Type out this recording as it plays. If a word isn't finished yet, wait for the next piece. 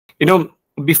You know,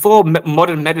 before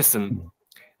modern medicine,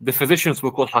 the physicians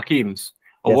were called hakims.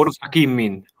 Or what does hakim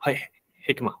mean?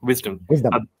 Hikmah, wisdom.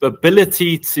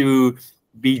 Ability to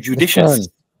be judicious.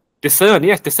 Discern,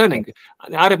 yes, discerning.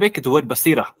 In Arabic, the word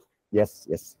basira. Yes,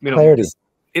 yes. You know, Clarity.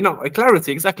 You know,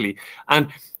 clarity, exactly. And,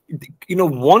 you know,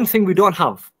 one thing we don't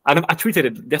have, and I tweeted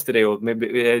it yesterday or maybe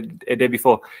a day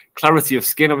before, clarity of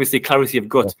skin, obviously clarity of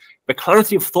gut, but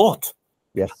clarity of thought.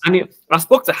 Yes. And I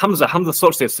spoke to Hamza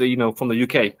Solstice, you know, from the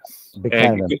UK.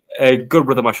 Good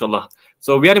brother, mashallah.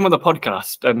 So we had him on the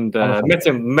podcast and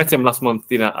met him last month,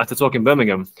 you know, at a talk in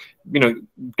Birmingham. You know,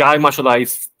 guy, mashallah,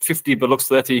 he's 50 but looks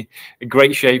 30,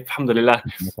 great shape, alhamdulillah.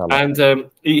 And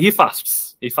he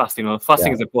fasts. He fasts, you know,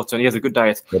 fasting is important. He has a good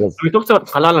diet. So we talked about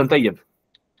halal and tayyib.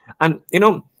 And, you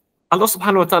know, Allah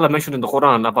subhanahu wa ta'ala mentioned in the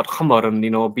Quran about khamar and,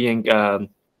 you know, being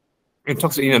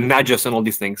intoxicated, you know, najas and all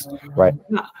these things. Right.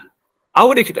 I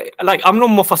would, like, I'm not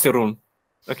mufassirun,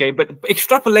 okay, but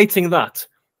extrapolating that,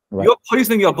 you're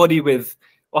poisoning your body with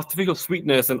artificial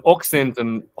sweetness and oxygen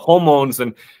and hormones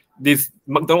and these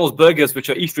McDonald's burgers, which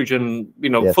are estrogen, you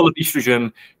know, full of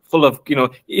estrogen, full of, you know,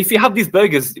 if you have these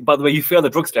burgers, by the way, you fail the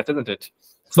drug test, isn't it?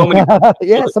 So many.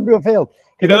 Some people failed.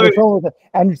 You know, they're filled with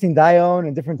androstenedione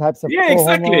and different types of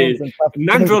exactly.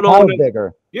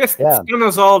 Nandrolone. Yes,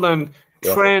 stanozol and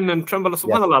tren and trembolone,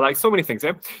 subhanAllah, like so many things.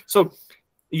 So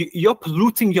you're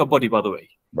polluting your body, by the way.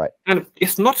 Right. And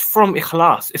it's not from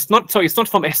ikhlas. It's not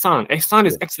from ihsan. Ihsan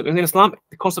is excellent. In Islam,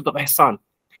 the concept of ihsan.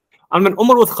 And when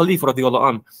Umar was Khalif, radiallahu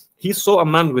anh, he saw a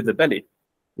man with a belly.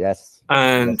 Yes.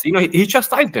 And, you know, he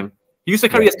chastised him. He used to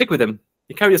carry a stick with him.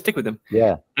 He carried a stick with him.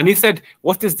 Yeah. And he said,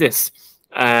 what is this?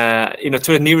 You know,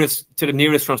 to the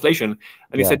nearest translation.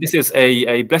 And he said, this is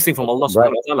a blessing from Allah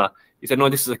subhanahu wa ta'ala. He said, no,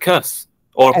 this is a curse.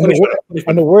 Or and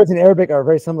the words in Arabic are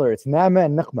very similar. It's nama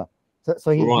and niqma.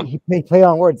 So he played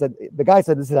on words. That the guy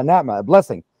said this is a ni'mah, a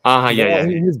blessing.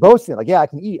 He was boasting, like, I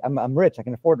can eat. I'm rich. I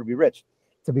can afford to be rich,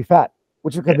 to be fat.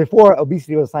 Which because before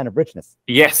obesity was a sign of richness.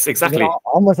 Yes, exactly.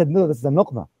 Almost said no, this is a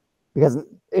nuqma. Because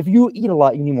if you eat a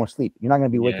lot, you need more sleep. You're not going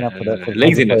to be waking up for the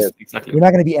laziness. Exactly. You're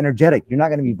not going to be energetic. You're not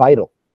going to be vital.